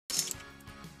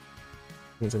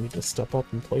Means I need to step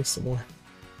up and play some more.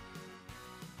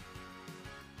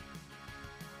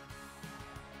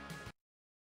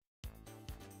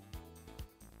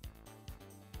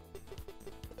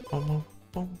 Bum,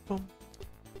 bum, bum.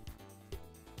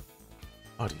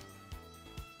 Goati.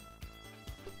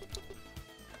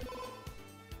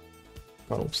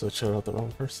 Oh, oops, I shouted out the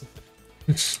wrong person.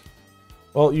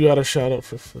 Well, you got a shout out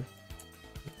for free.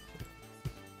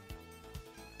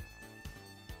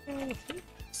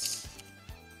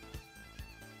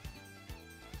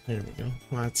 There we go.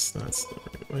 That's the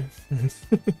right way.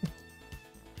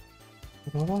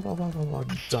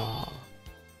 Da.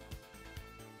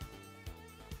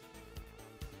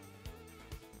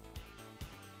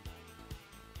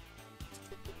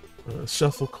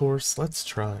 Shuffle course, let's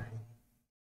try.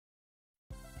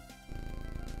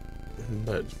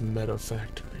 But Meta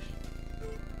Factory.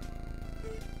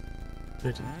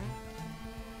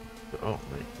 Oh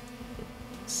my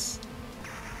goodness.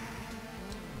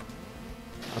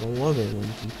 I don't love it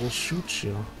when people shoot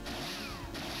you.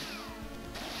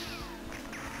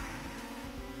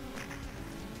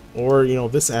 Or, you know,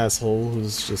 this asshole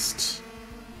who's just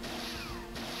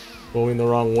going the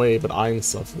wrong way, but I'm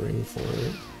suffering for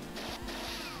it.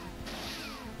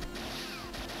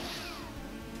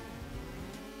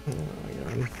 Oh my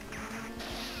god.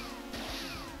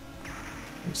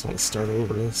 I just want to start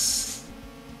over this.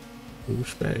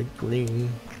 Douchebag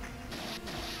green.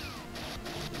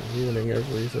 Ruining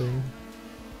everything.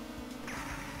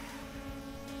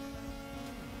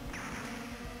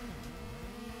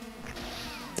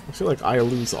 I feel like I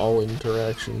lose all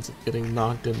interactions of getting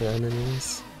knocked into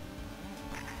enemies.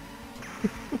 I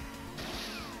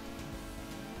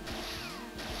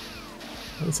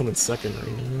think someone's second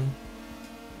right now.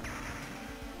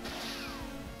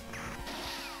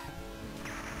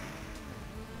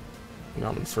 Now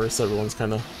I'm in first, everyone's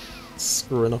kind of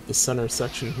screwing up the center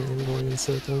section here, going in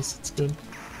circles, it's good.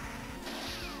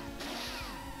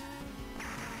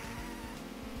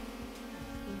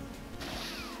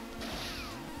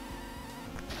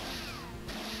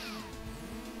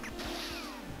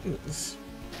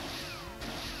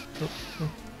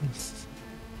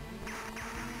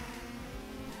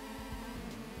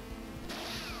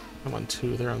 I'm on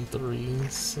 2, they're on 3,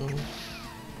 so...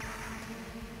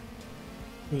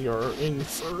 We are in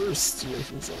first. Yeah,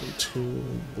 he's on 2.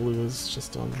 Blue is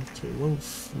just on 2.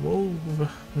 Move, move.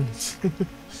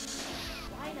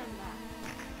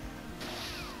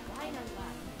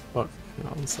 Fuck, no,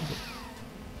 I'm sorry.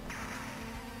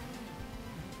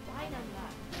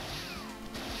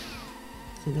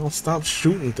 Y'all stop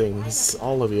shooting things,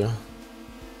 all of you.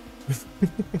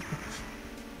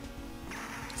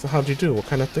 So how'd you do? What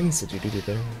kind of things did you do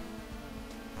today?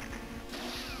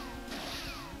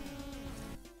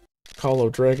 Call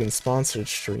of Dragon sponsored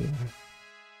stream.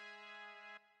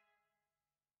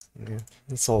 Yeah,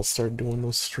 let's all start doing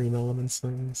those stream elements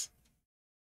things.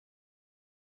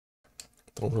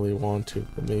 Don't really want to,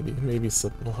 but maybe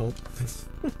something will help.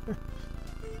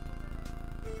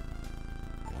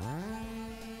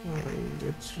 Alright,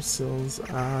 get yourselves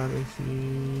out of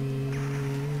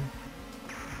here.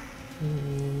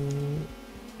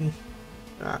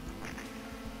 Ah.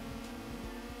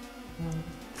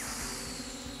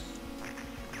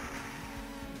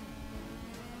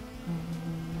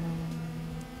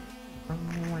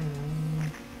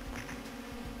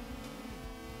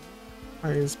 Why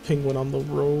is Penguin on the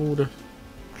road?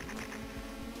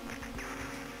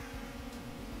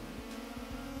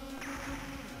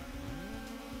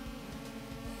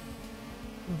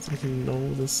 Doesn't he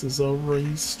know this is a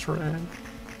racetrack?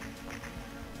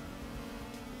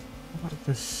 What if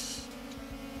this?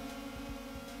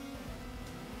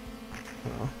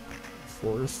 Oh,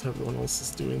 fourth, everyone else is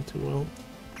doing too well.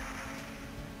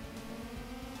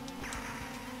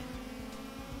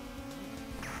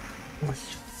 Like,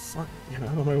 fuck, get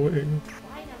out of my way.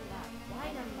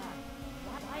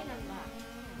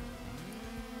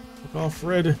 Fuck off,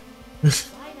 Red.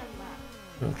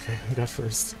 Okay, I got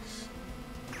first.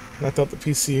 I thought the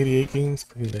PC88 game's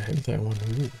pretty bad, that one.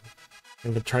 Ooh. I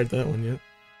haven't tried that one yet.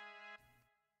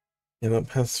 And that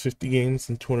past 50 games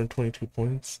and 222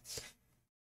 points.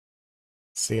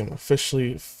 See, I'm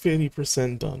officially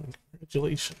 50% done.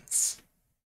 Congratulations.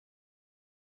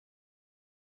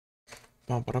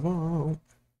 Ba-ba-da-ba.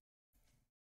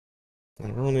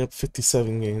 We're only up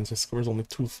 57 games. My score's only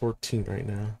 214 right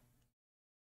now.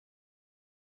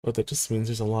 But that just means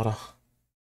there's a lot of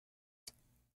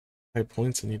high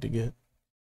points I need to get.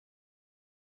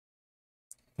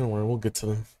 Don't worry, we'll get to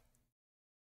them.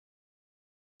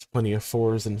 There's plenty of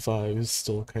 4s and 5s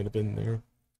still kind of in there.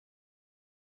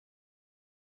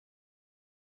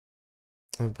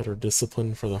 better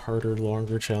discipline for the harder,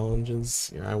 longer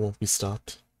challenges. Yeah, I won't be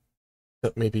stopped.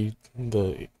 Except maybe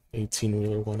the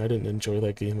 18-wheeler one. I didn't enjoy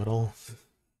that game at all.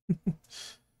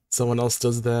 Someone else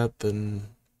does that, then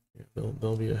yeah,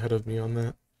 they'll be ahead of me on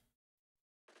that.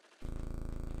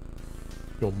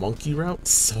 Yo, monkey route?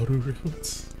 Saru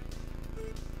route?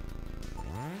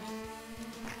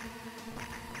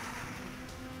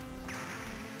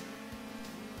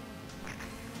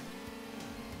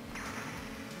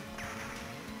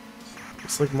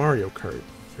 It's like Mario Kart.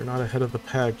 If you're not ahead of the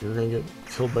pack, you're gonna get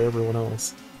killed by everyone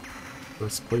else.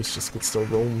 First place just gets to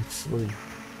roam free.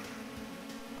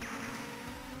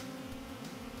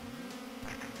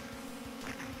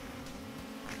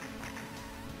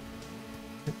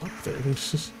 Get up there.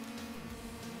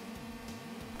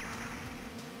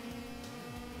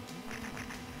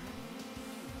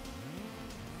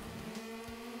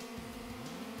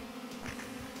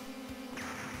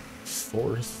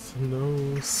 Fourth,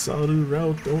 no, Saru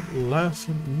route, don't laugh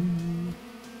at me.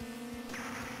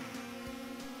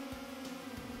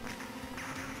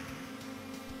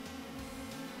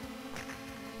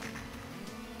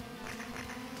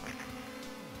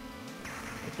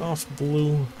 Get off,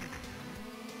 blue.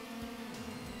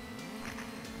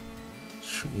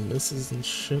 Shooting misses and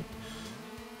shit.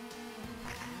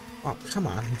 Oh, come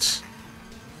on.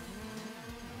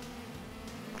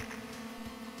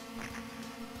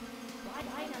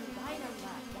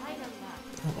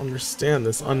 I don't understand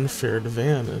this unfair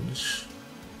advantage.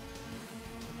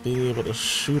 Being able to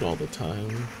shoot all the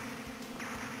time.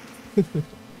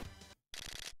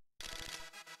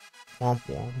 Womp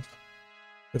womp.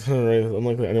 It's right,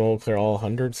 unlikely that anyone will clear all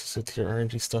hundreds, so tier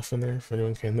RNG stuff in there. If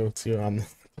anyone can, though, too.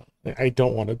 I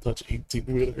don't want to touch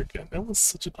 18-wheeler again. That was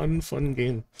such an unfun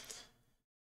game.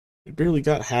 I barely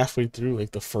got halfway through,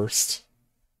 like, the first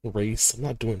race. I'm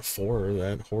not doing 4 of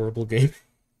that horrible game.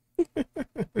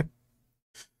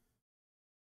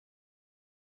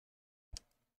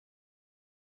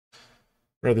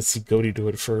 Rather see Goati do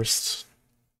it first.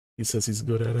 He says he's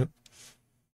good at it.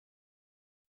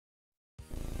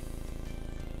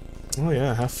 Oh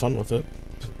yeah, have fun with it.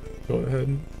 Go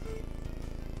ahead.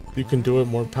 You can do it,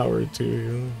 more power to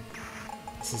you.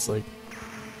 This is like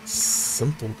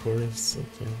simple course,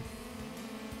 okay.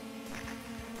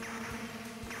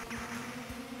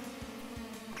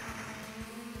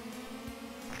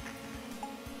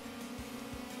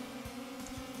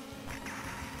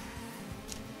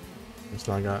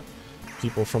 So I got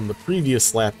people from the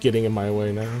previous lap getting in my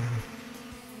way now.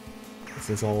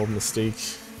 This is all a mistake.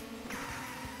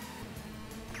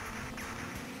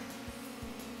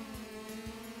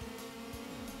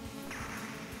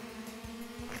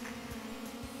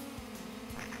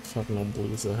 Fucking no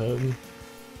blues ahead. Why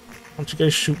don't you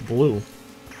guys shoot blue?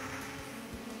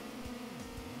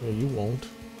 Yeah, you won't.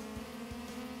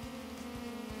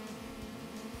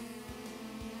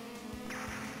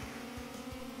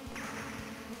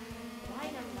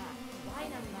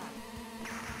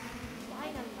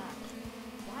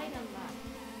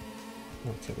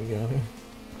 Okay, we got it.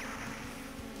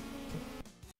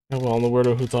 Yeah, well, on the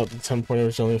weirdo who thought the 10-pointer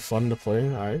was only fun to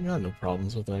play, I got no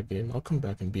problems with that game. I'll come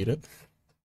back and beat it.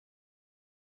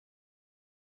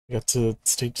 We got to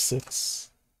stage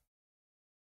 6.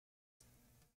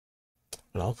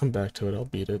 But I'll come back to it, I'll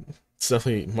beat it. It's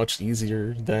definitely much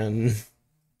easier than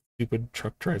stupid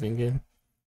truck driving game.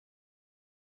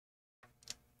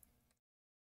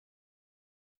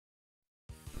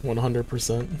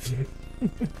 $100%.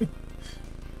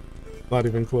 Not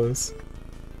even close.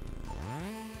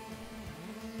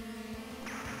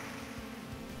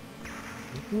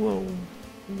 Whoa.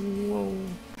 Whoa.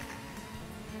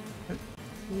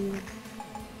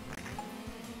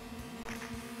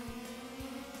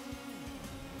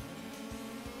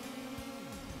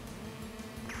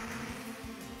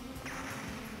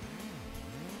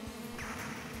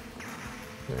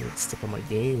 I need to stick on my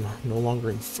game. No longer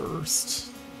in first.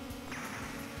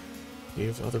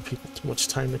 Gave other people too much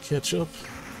time to catch up.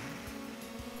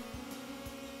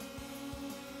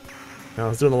 Now, I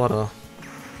was doing a lot of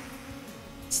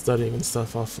studying and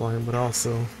stuff offline, but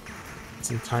also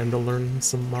some time to learn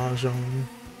some Mahjong.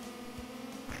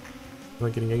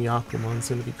 Like getting a Yakumon's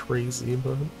gonna be crazy,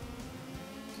 but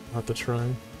I'll have to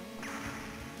try.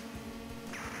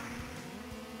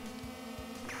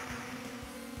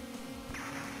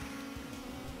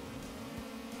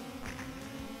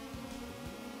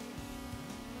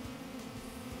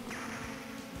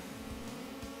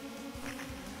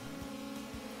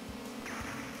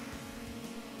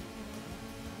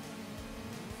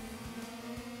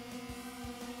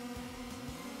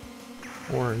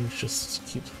 Orange just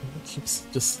keeps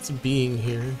just being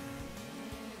here.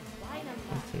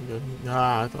 good.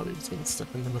 Ah, I thought he was getting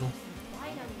stuck in the middle.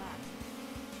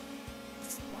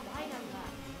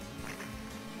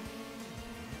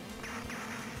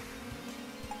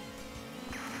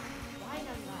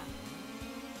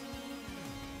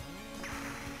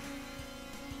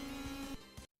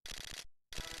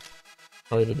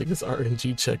 Probably the biggest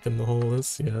RNG check in the whole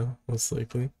list, yeah, most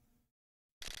likely.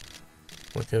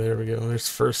 Okay, there we go. There's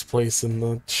first place in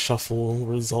the shuffle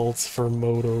results for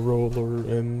Motoroader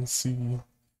MC.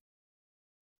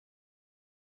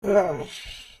 Ah,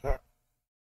 that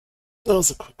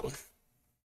was a quick one.